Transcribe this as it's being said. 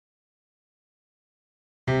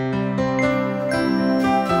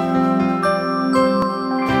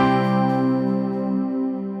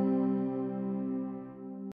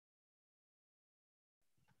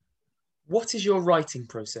What is your writing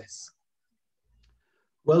process?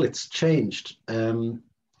 Well, it's changed. When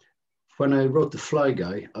I wrote The Fly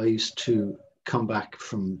Guy, I used to come back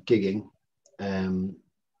from gigging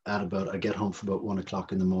I get home for about 1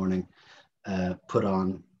 o'clock in the morning, put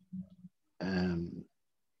on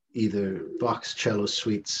either Bach's cello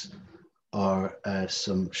suites or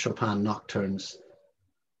some Chopin nocturnes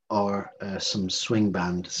or some swing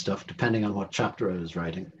band stuff, depending on what chapter I was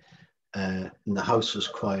writing. And the house was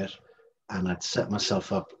quiet, and I'd set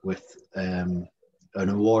myself up with an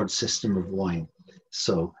award system of wine.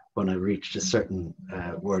 So when I reached a certain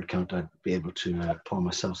word count, I'd be able to pour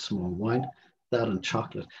myself some more wine, that and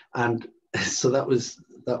chocolate. And so that was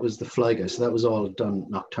The Fly Guy. So that was all done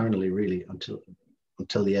nocturnally, really,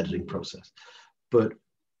 until the editing process. But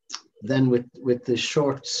then with the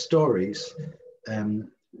short stories,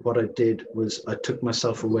 what I did was I took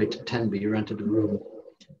myself away to Tenby, rented a room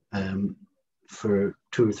for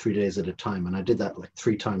 2 or 3 days at a time. And I did that like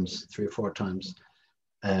 3 or 4 times,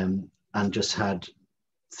 and just had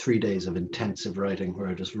 3 days of intensive writing where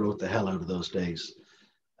I just wrote the hell out of those days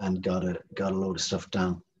and got a load of stuff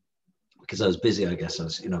down, because I was busy, I guess. I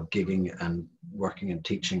was, gigging and working and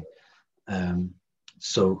teaching.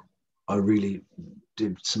 So I really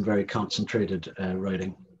did some very concentrated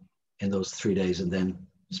writing in those 3 days, and then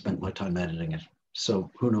spent my time editing it. So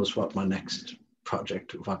who knows what my next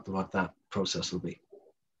project, what that process will be.